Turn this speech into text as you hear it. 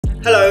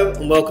Hello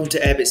and welcome to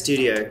Airbit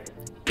Studio.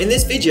 In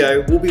this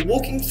video, we'll be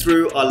walking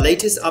through our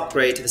latest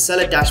upgrade to the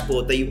seller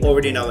dashboard that you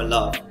already know and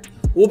love.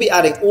 We'll be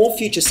adding all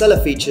future seller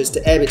features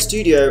to Airbit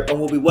Studio, and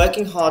we'll be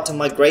working hard to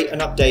migrate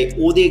and update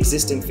all the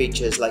existing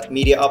features like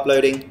media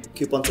uploading,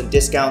 coupons and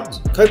discounts,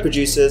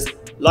 co-producers,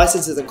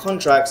 licenses and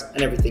contracts,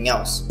 and everything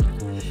else.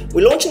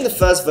 We're launching the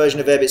first version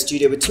of Airbit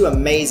Studio with two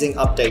amazing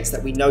updates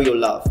that we know you'll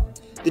love.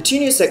 The two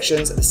new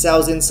sections are the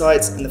Sales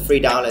Insights and the Free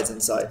Downloads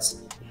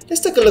Insights.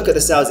 Let's take a look at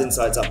the Sales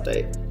Insights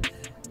update.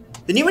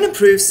 The new and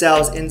improved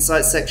Sales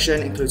Insights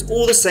section includes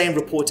all the same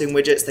reporting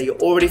widgets that you're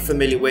already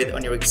familiar with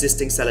on your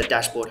existing seller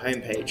dashboard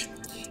homepage.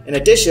 In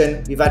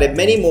addition, we've added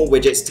many more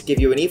widgets to give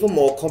you an even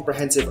more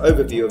comprehensive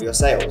overview of your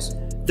sales.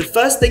 The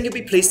first thing you'll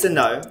be pleased to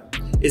know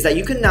is that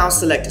you can now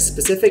select a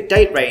specific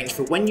date range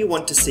for when you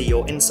want to see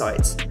your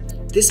insights.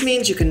 This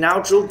means you can now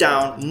drill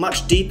down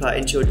much deeper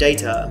into your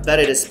data and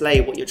better display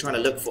what you're trying to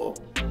look for.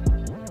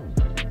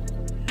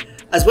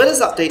 As well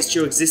as updates to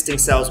your existing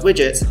sales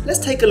widgets, let's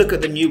take a look at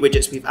the new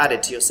widgets we've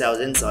added to your Sales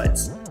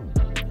Insights.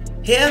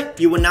 Here,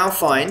 you will now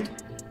find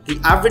the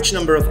average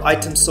number of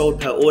items sold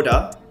per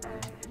order,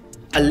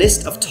 a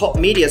list of top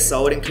media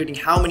sold including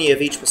how many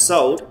of each were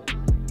sold,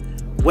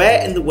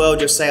 where in the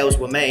world your sales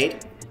were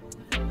made,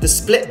 the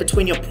split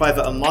between your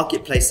private and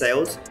marketplace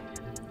sales,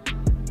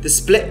 the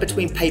split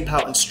between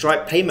PayPal and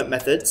Stripe payment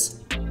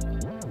methods,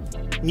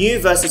 new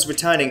versus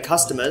returning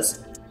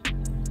customers,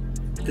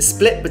 the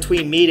split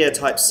between media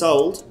types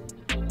sold,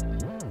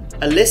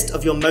 a list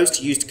of your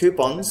most used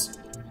coupons,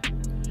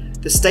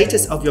 the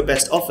status of your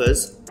best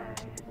offers,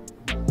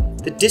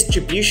 the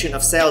distribution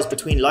of sales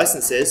between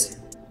licenses,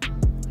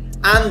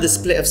 and the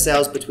split of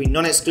sales between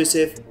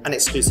non-exclusive and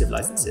exclusive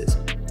licenses.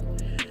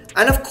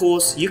 And of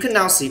course, you can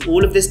now see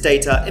all of this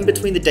data in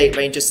between the date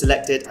ranges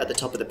selected at the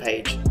top of the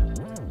page.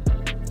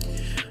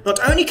 Not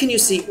only can you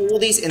see all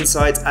these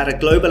insights at a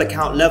global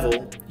account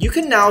level, you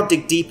can now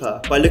dig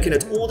deeper by looking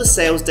at all the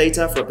sales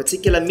data for a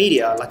particular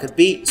media like a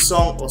beat,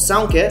 song or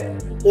sound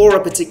kit, or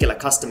a particular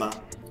customer.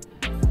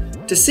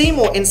 To see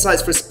more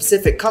insights for a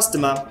specific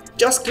customer,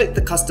 just click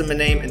the customer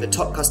name in the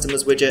top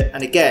customers widget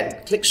and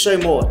again, click show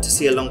more to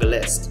see a longer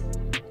list.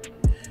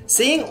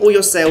 Seeing all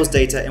your sales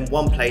data in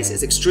one place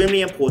is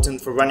extremely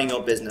important for running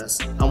your business,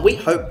 and we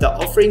hope that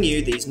offering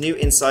you these new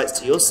insights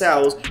to your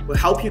sales will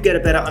help you get a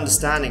better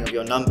understanding of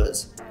your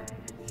numbers.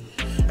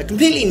 A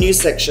completely new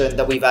section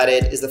that we've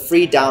added is the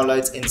Free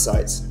Downloads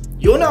Insights.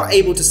 You're now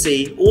able to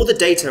see all the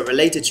data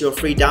related to your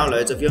free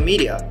downloads of your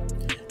media.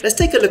 Let's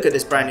take a look at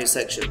this brand new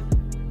section.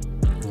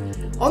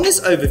 On this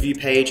overview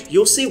page,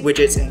 you'll see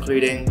widgets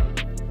including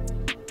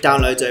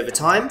downloads over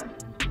time,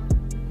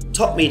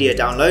 top media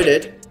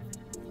downloaded,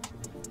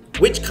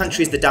 which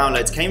countries the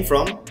downloads came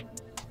from,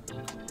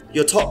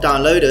 your top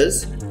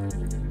downloaders,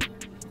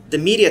 the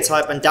media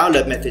type and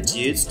download methods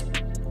used,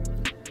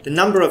 the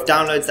number of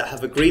downloads that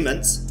have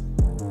agreements,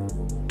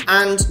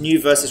 and new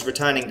versus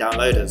returning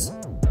downloaders.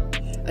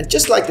 And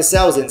just like the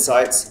Sales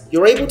Insights,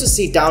 you're able to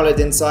see download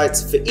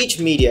insights for each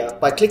media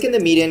by clicking the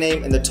media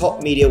name in the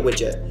top media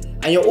widget.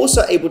 And you're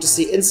also able to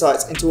see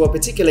insights into a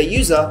particular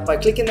user by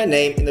clicking their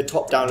name in the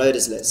top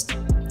downloaders list.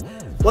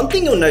 One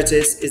thing you'll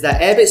notice is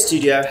that Airbit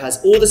Studio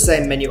has all the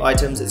same menu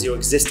items as your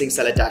existing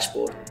seller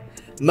dashboard.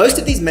 Most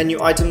of these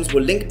menu items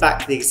will link back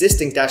to the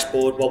existing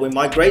dashboard while we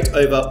migrate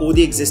over all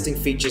the existing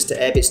features to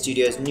Airbit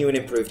Studio's new and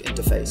improved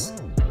interface.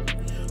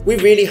 We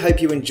really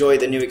hope you enjoy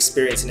the new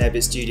experience in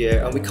Airbit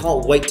Studio, and we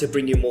can't wait to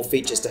bring you more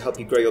features to help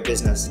you grow your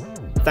business.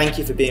 Thank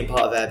you for being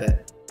part of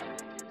Airbit.